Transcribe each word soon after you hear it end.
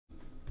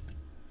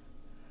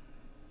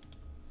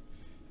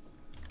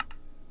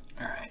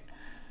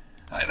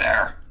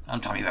I'm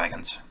Tommy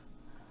Baggins.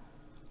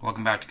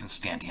 Welcome back to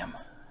Constantiam.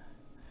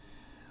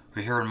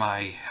 We're here in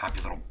my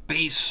happy little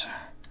base.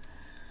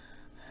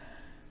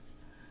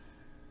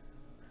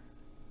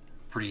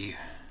 Pretty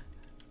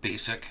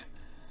basic.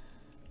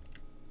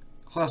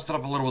 Classed it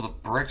up a little with the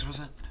bricks, was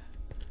it?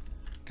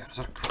 God, is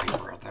that a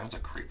creeper out there? That's a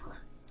creeper.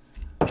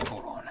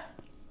 Hold on.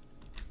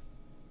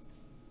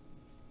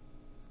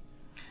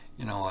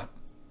 You know what?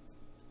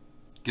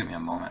 Give me a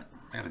moment.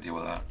 I gotta deal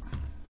with that.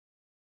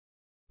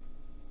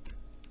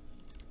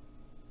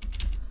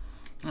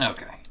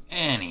 Okay,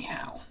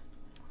 anyhow,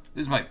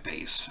 this is my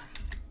base.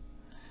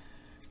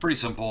 Pretty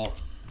simple.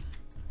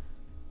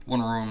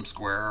 One room,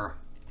 square.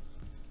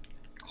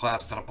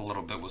 Classed it up a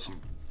little bit with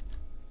some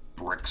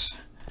bricks.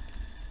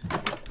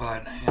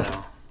 But, you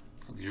know,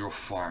 the usual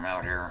farm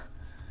out here.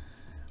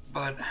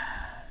 But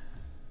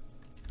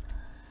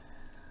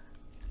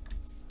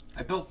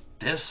I built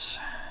this,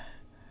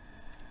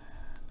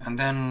 and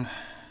then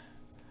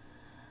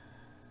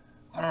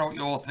I don't know what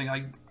you all think.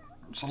 I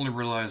suddenly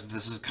realized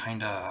this is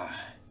kind of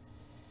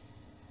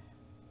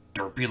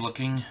derpy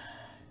looking.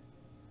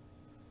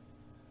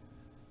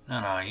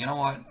 No, you know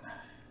what?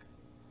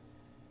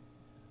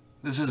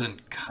 This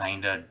isn't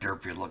kind of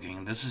derpy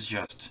looking. This is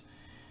just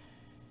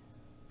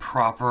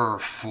proper,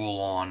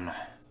 full-on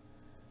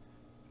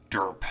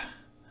derp.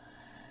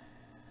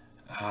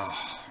 I'm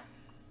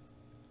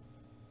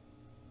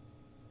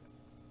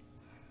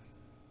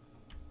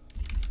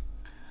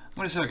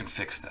gonna see if I can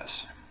fix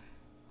this.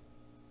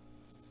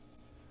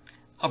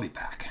 I'll be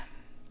back.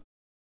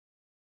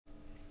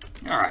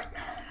 Alright.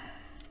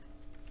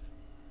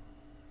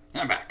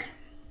 I'm back.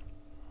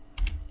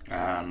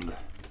 And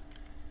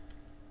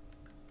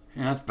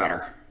yeah, that's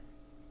better.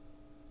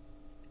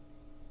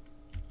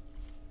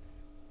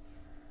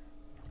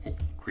 Oh,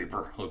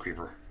 creeper. Hello,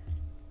 creeper.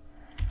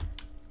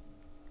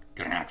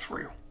 Got an axe for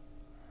you.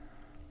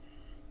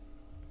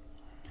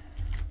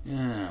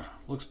 Yeah,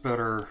 looks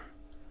better.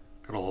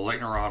 Got a little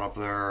lightning rod up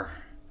there.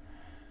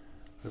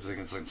 If I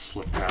can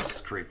slip past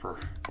the creeper.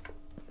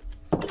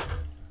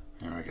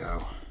 There we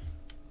go.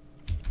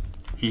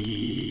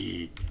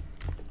 Hee.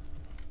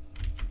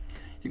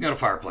 You got a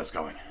fireplace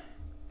going.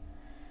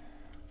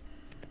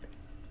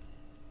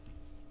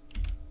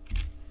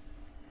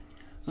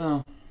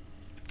 So,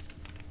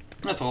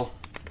 that's all.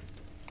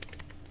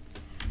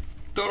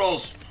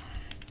 Doodles!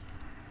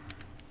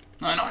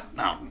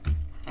 No.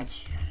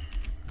 That's...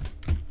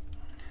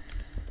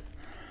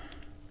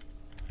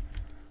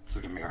 Let's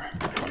look at me.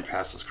 Run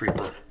past this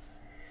creeper.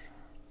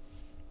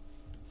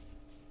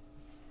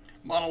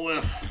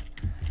 Monolith.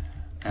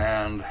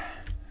 And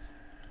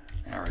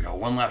there we go.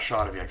 One last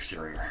shot of the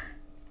exterior.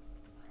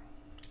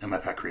 And my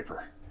pet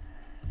creeper.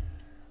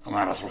 I'm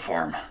on this little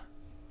farm.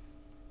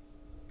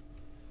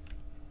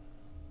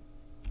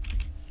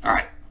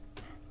 Alright.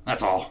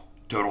 That's all.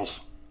 Doodles.